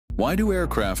Why do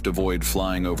aircraft avoid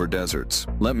flying over deserts?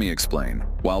 Let me explain.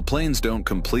 While planes don't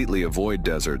completely avoid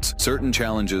deserts, certain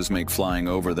challenges make flying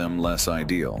over them less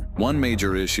ideal. One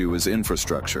major issue is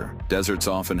infrastructure. Deserts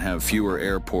often have fewer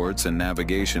airports and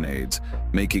navigation aids,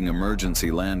 making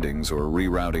emergency landings or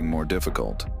rerouting more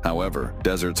difficult. However,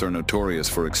 deserts are notorious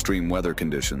for extreme weather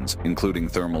conditions, including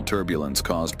thermal turbulence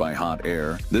caused by hot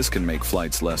air. This can make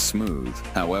flights less smooth.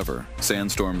 However,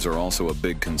 sandstorms are also a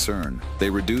big concern. They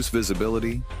reduce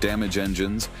visibility, damage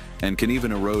engines, and can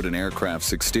even erode an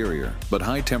aircraft's exterior. But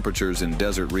high temperatures in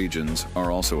desert regions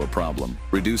are also a problem,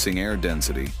 reducing air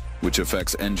density, which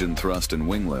affects engine thrust and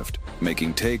wing lift,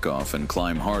 making takeoff and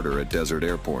climb harder at desert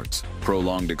airports.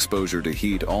 Prolonged exposure to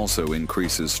heat also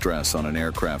increases stress on an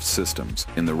aircraft's systems.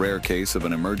 In the rare case of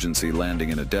an emergency landing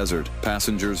in a desert,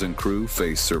 passengers and crew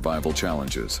face survival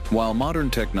challenges. While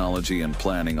modern technology and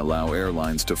planning allow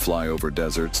airlines to fly over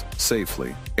deserts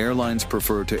safely, airlines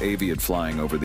prefer to aviate flying over